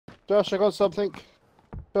Josh, I got something.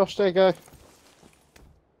 Josh, there you go.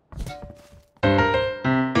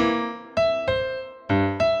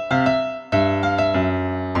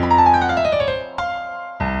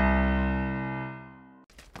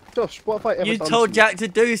 Josh, what have I ever You done told to Jack to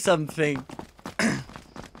do something. And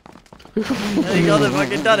he got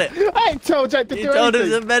fucking done it. I ain't told Jack to do You told him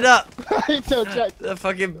anything. to bed up. I ain't told Jack. The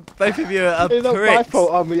fucking both of you are It's not my pricks.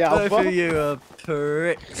 fault I'm the Both alpha. of you are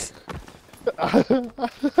pricks.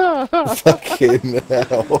 Fucking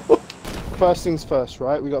hell. First things first,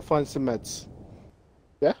 right? We got to find some meds.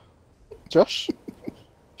 Yeah? Josh?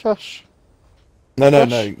 Josh? No, no, Josh?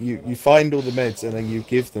 no. You find all the meds and then you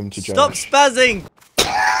give them to Josh. Stop spazzing!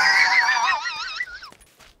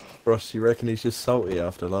 Ross, you reckon he's just salty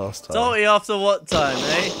after last time? Salty after what time,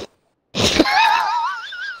 eh?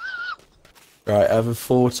 Right, have a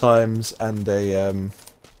 4 times and a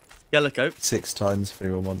Yellow coat. 6 times if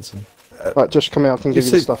anyone wants them. Right, Josh, come here, I can give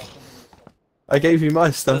you the stuff. I gave you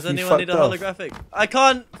my stuff. Does You anyone need a fucked off. holographic? I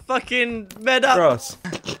can't fucking bed up! Ross.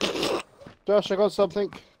 Josh, I got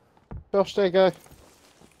something. Josh, there you go.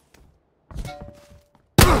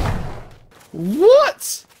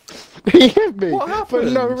 What? He hit me What for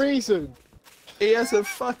no happened? reason. He has a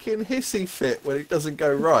fucking hissy fit when it doesn't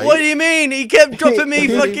go right. What do you mean? He kept dropping me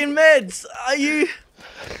fucking meds! Are you...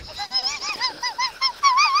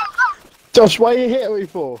 Josh, why are you hitting me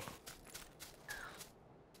for?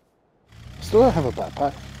 Still don't have a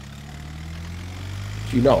backpack.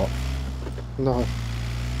 Do you not? No.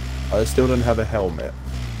 I still don't have a helmet.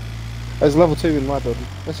 There's level 2 in my building.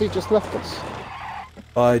 Has he just left us?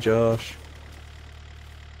 Bye, Josh.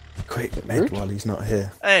 Quick, med Rude. while he's not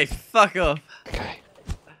here. Hey, fuck off. Okay.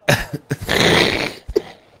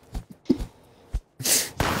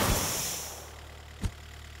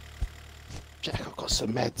 Jack, I've got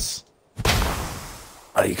some meds.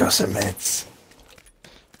 Oh, you got some meds.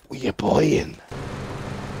 Were you boying?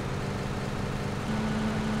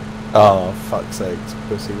 Oh, fuck's sakes,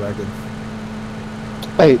 pussy wagon.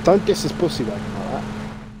 Hey, don't diss his pussy wagon like that.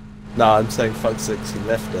 Nah, I'm saying fuck's sakes, he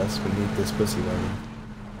left us. We need this pussy wagon.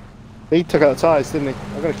 He took out the tyres, didn't he?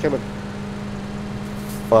 I'm gonna kill him.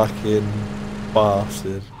 Fucking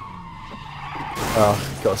bastard.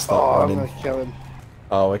 Oh, gotta Oh, start I'm running. gonna kill him.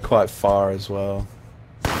 Oh, we're quite far as well.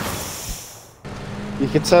 You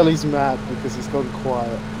can tell he's mad because he's gone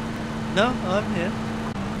quiet. No, I'm here.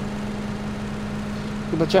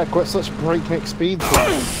 But Jack, what's such breakneck speed?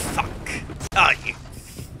 Fuck! Ah, you...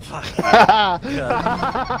 Fuck.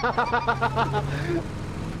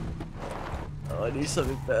 Oh, I need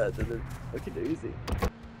something better than a fucking Uzi.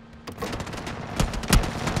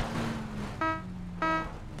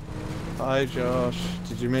 Hi, Josh.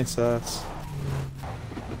 Did you miss us?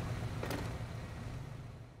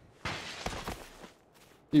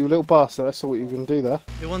 You little bastard, I saw what you were gonna do there.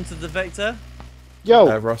 You wanted the Vector?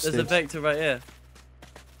 Yo! Ross There's a did. Vector right here.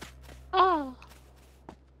 Ah.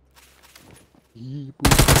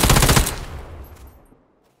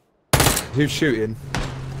 Who's shooting?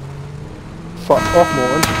 Fuck off,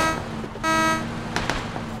 Morton.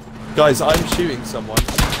 Guys, I'm shooting someone.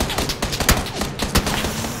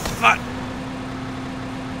 Fuck!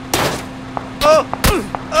 Oh!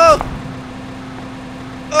 Oh!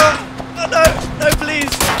 Oh! Oh no! No,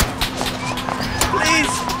 please!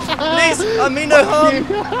 Please! Please! I mean no harm!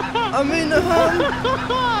 I mean no harm!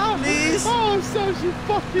 Please! Oh, I'm so you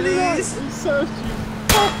fucking Please. right. I'm so you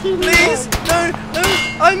fucking Please! right. No! No!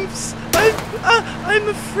 I'm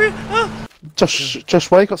afraid. Josh,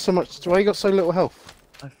 why you got so much? Why you got so little health?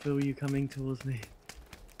 I feel you coming towards me.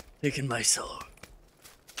 Taking my soul.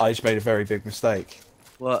 I just made a very big mistake.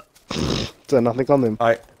 What? There's nothing on him.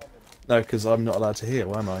 No, because I'm not allowed to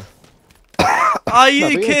heal, am I? Are No,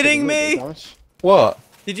 you but kidding taking a little bit me? of damage. What?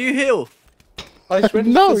 Did you heal? I just went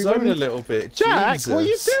No, into you the zone went- a little bit. Jack, Jesus. what are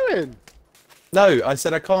you doing? No, I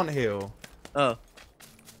said I can't heal. Oh.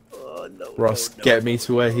 Oh no. Ross, no, get me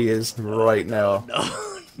to where he is right now. No.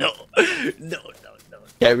 No. No. No.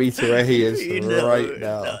 Get me to where he is No, right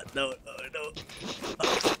now. No.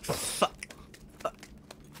 Fuck.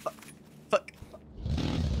 Fuck.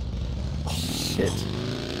 Shit.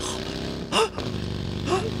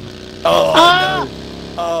 Oh no!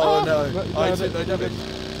 Oh no! I took no damage.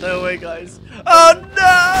 No way, guys. Oh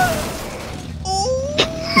no! Oh!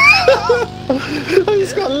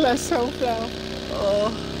 He's got less health now.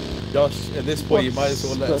 Oh. Josh, at this point you might as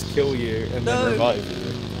well let us kill you and No. then revive you.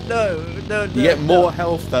 No. You get more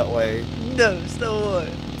health that way. No, still what?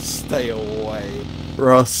 Stay away.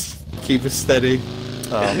 Ross, keep it steady.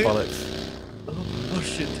 Oh, bollocks. Oh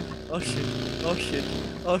shit. Oh shit. Oh shit.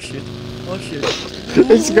 Oh shit. Oh shit.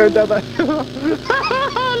 He's going down that hill.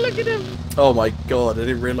 Look at him. Oh my god, I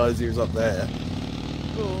didn't realise he was up there.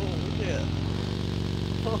 Oh dear.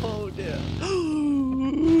 Oh dear.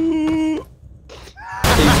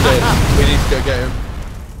 He's dead. We need to go get him.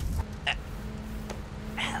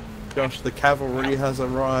 Josh, the cavalry has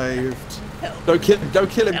arrived. Don't kill him, don't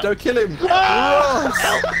kill him, don't kill him! Ross!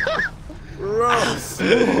 Ross!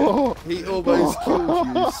 He almost killed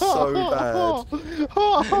you so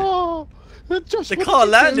bad. Josh, The what car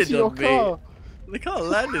did you do landed to your on me. car? The car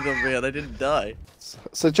landed on me and I didn't die.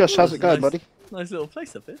 So Josh, how's it going, Nice- buddy? Nice little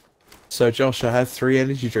place up here. So Josh, I have 3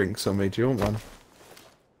 energy drinks on me. Do you want one?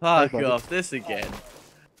 Fuck buddy. off, this again.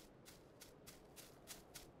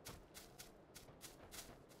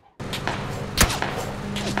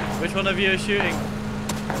 Which one of you is shooting?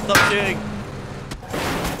 Stop shooting.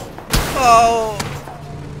 Oh!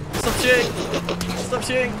 Stop shooting! Stop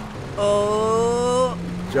shooting! Oh!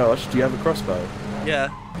 Josh, do you have a crossbow? Yeah.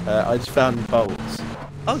 I just found bolts.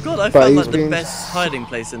 Oh god, I But found he's like the being best hiding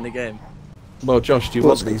place in the game. Well, Josh, do you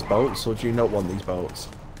What's- want these bolts or do you not want these bolts?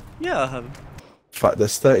 Yeah, I have. In fact,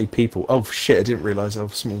 there's 30 people. Oh shit, I didn't realise how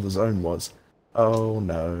small the zone was. Oh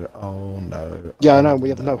no, oh no. Yeah, I oh, know, we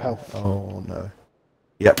have no health. Oh no.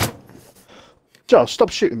 Yep, Josh,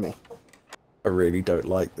 stop shooting me. I really don't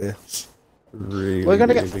like this. Really, We're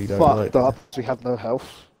gonna get really don't fucked like up this. because we have no health.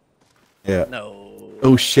 Yeah. No.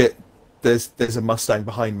 Oh shit, there's a Mustang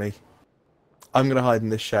behind me. I'm gonna hide in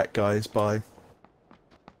this shack, guys. Bye.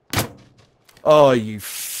 Oh, you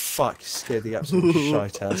fuck! Scared the absolute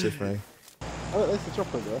shite out of me. Oh, there's the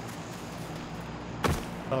chopper there.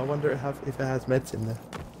 Oh, I wonder if it has meds in there.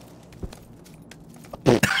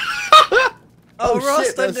 Oh, Ross,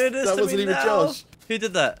 shit, don't do this that to wasn't me even now. Josh. Who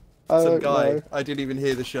did that? Some Oh, guy. no. I didn't even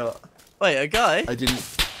hear the shot. Wait, a guy? I didn't.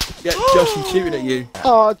 Yeah, Josh, I'm shooting at you.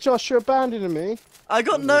 Oh, Josh, you're abandoning me. I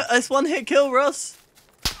got no. It's one hit kill, Ross.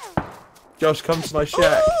 Josh, come to my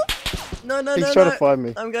shack. No, no, He's no, trying no. to find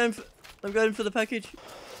me. I'm going for the package.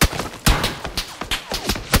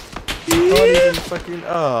 Can't even fucking.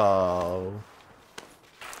 Oh.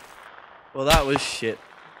 Well, that was shit.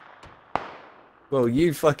 Well,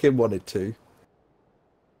 you fucking wanted to.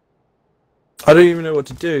 I don't even know what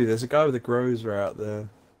to do. There's a guy with a grozer out there.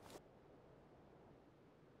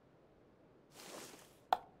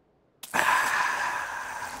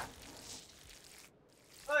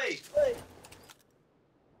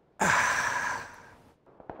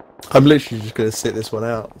 I'm literally just gonna sit this one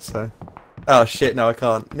out, so. Oh shit, no I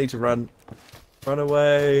can't. Need to run. Run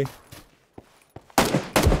away.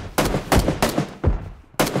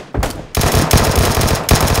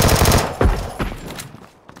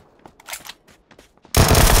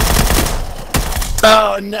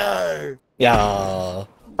 Oh no! Yeah.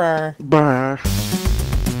 Brr.